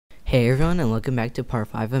Hey everyone, and welcome back to part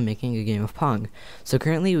 5 of making a game of Pong. So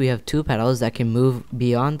currently we have two pedals that can move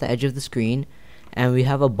beyond the edge of the screen, and we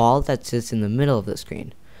have a ball that sits in the middle of the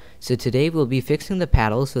screen. So today we'll be fixing the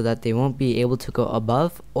paddles so that they won't be able to go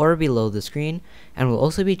above or below the screen, and we'll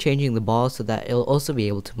also be changing the ball so that it'll also be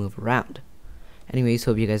able to move around. Anyways,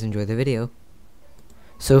 hope you guys enjoy the video.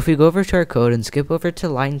 So if we go over to our code and skip over to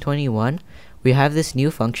line 21, we have this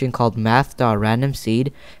new function called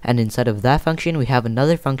math.randomSeed, and inside of that function we have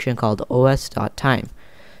another function called os.time.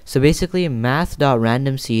 So basically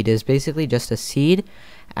math.randomSeed is basically just a seed,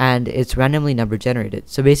 and it's randomly number generated.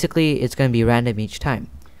 So basically it's going to be random each time.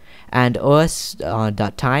 And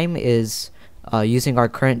os.time is using our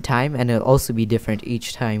current time, and it'll also be different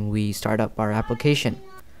each time we start up our application.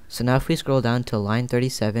 So now if we scroll down to line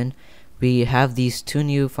 37, we have these two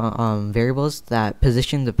new variables that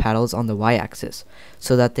position the paddles on the y-axis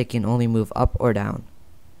so that they can only move up or down.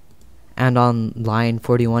 And on line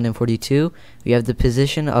 41 and 42, we have the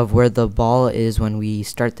position of where the ball is when we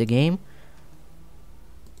start the game.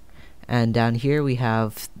 And down here we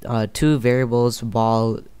have two variables,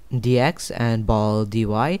 ball dx and ball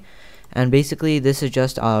dy. And basically this is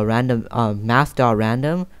just a random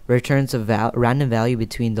math.random returns a random value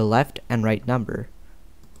between the left and right number.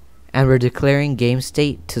 And we're declaring game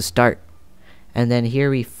state to start, and then here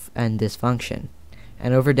we end this function.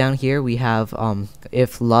 And over down here we have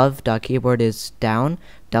if love.keyboard is down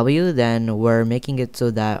w, then we're making it so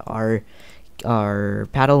that our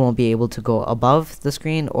paddle won't be able to go above the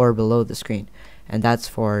screen or below the screen, and that's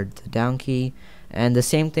for the down key. And the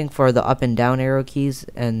same thing for the up and down arrow keys,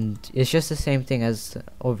 and it's just the same thing as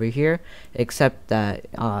over here, except that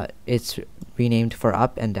it's renamed for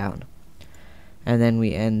up and down. And then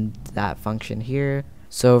we end that function here.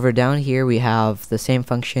 So over down here we have the same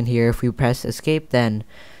function here. If we press escape, then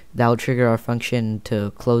that will trigger our function to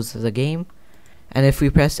close the game, and if we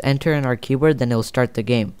press enter on our keyboard, then it'll start the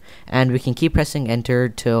game, and we can keep pressing enter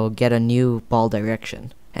to get a new ball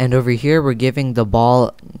direction. And over here we're giving the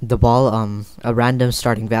ball a random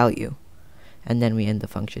starting value, and then we end the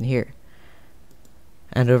function here.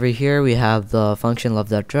 And over here we have the function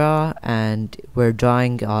love.draw, and we're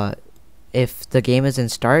drawing if the game is in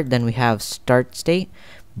start, then we have start state,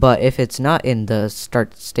 but if it's not in the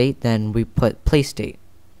start state, then we put play state.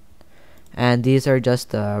 And these are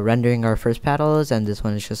just rendering our first paddles, and this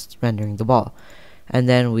one is just rendering the ball. And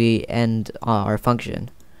then we end our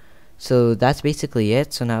function. So that's basically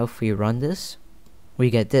it. So now if we run this, we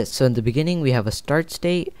get this. So in the beginning we have a start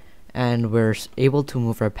state, and we're able to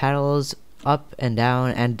move our paddles up and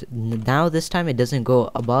down, and now this time it doesn't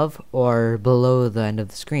go above or below the end of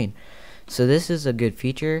the screen. So this is a good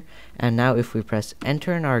feature. And now if we press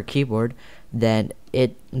enter on our keyboard, then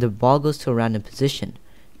the ball goes to a random position,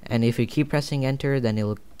 and if we keep pressing enter, then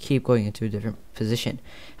it'll keep going into a different position.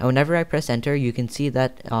 And whenever I press enter, you can see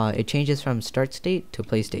that it changes from start state to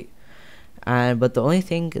play state. But the only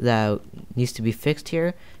thing that needs to be fixed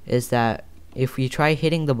here is that if we try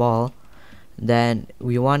hitting the ball, then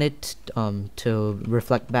we want it to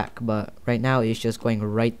reflect back, but right now it's just going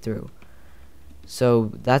right through.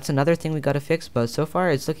 So that's another thing we gotta fix, but so far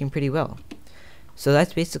it's looking pretty well. So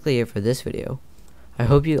that's basically it for this video. I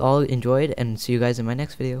hope you all enjoyed, and see you guys in my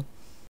next video.